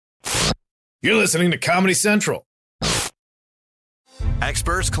You're listening to Comedy Central.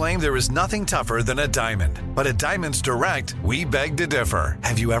 Experts claim there is nothing tougher than a diamond. But at Diamonds Direct, we beg to differ.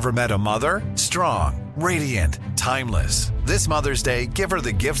 Have you ever met a mother? Strong, radiant, timeless. This Mother's Day, give her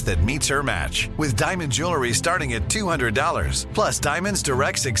the gift that meets her match. With diamond jewelry starting at $200. Plus Diamonds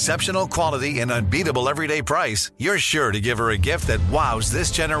Direct's exceptional quality and unbeatable everyday price, you're sure to give her a gift that wows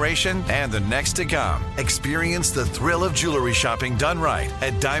this generation and the next to come. Experience the thrill of jewelry shopping done right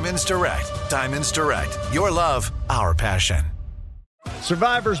at Diamonds Direct. Diamonds Direct. Your love, our passion.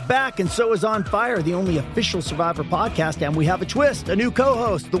 Survivor's back, and so is On Fire, the only official Survivor podcast, and we have a twist, a new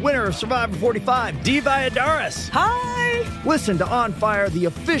co-host, the winner of Survivor 45, Dee Valladares. Hi! Listen to On Fire, the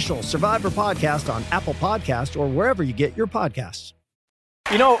official Survivor podcast on Apple Podcasts or wherever you get your podcasts.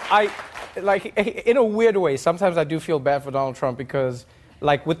 You know, in a weird way, sometimes I do feel bad for Donald Trump because,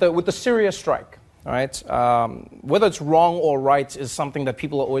 like, with the Syria strike, all right, whether it's wrong or right is something that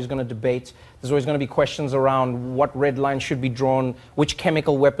people are always going to debate. There's always going to be questions around what red lines should be drawn, which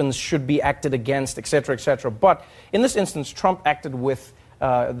chemical weapons should be acted against, et cetera, et cetera. But in this instance, Trump acted with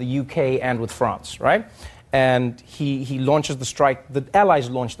the UK and with France, right? And he launches the strike. The allies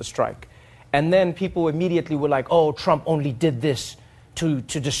launched the strike. And then people immediately were like, oh, Trump only did this to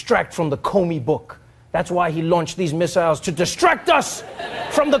distract from the Comey book. That's why he launched these missiles, to distract us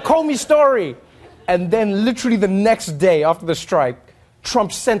from the Comey story. And then literally the next day after the strike,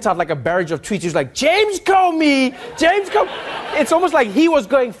 Trump sent out like a barrage of tweets. He was like, James Comey! It's almost like he was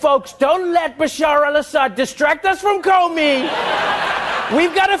going, folks, don't let Bashar al-Assad distract us from Comey.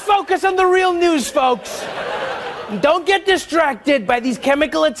 We've got to focus on the real news, folks. Don't get distracted by these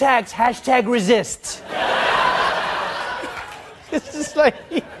chemical attacks. #resist. It's just like,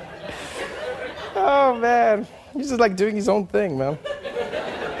 oh man, he's just like doing his own thing, man.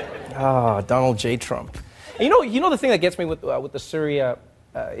 Ah, Donald J. Trump. And you know the thing that gets me with the Syria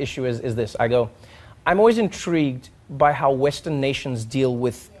issue is this. I'm always intrigued by how Western nations deal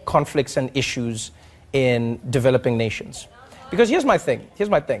with conflicts and issues in developing nations. Because here's my thing.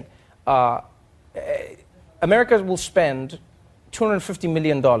 America will spend $250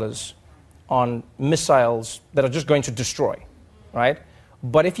 million on missiles that are just going to destroy, right?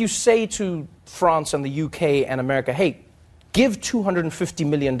 But if you say to France and the UK and America, hey, give $250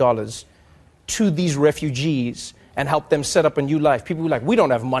 million to these refugees and help them set up a new life, people will be like, we don't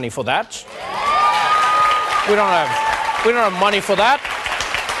have money for that. We don't have money for that.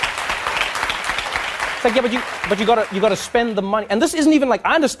 It's like, yeah, but you gotta spend the money. And this isn't even like,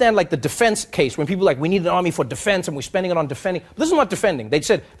 I understand like the defense case when people are like, we need an army for defense and we're spending it on defending. But this is not defending. They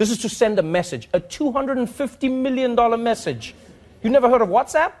said this is to send a message, a $250 million message. You never heard of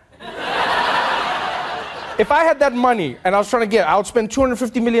WhatsApp? If I had that money and I was trying to I would spend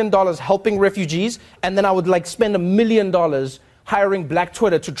 $250 million helping refugees, and then I would like spend $1 million hiring Black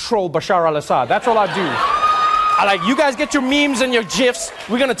Twitter to troll Bashar al-Assad. That's all I'd do. You guys get your memes and your GIFs.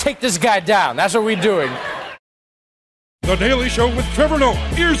 We're going to take this guy down. That's what we're doing. The Daily Show with Trevor Noah,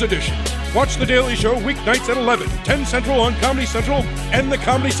 Ears Edition. Watch The Daily Show weeknights at 11, 10 Central on Comedy Central and the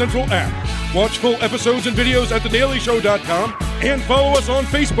Comedy Central app. Watch full episodes and videos at thedailyshow.com and follow us on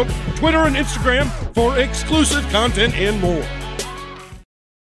Facebook, Twitter, and Instagram for exclusive content and more.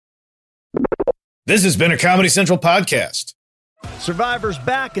 This has been a Comedy Central podcast. Survivor's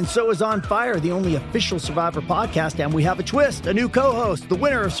back, and so is On Fire, the only official Survivor podcast, and we have a twist, a new co-host, the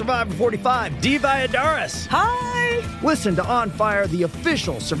winner of Survivor 45, Dee Valladares. Hi! Listen to On Fire, the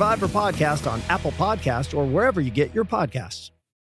official Survivor podcast on Apple Podcasts or wherever you get your podcasts.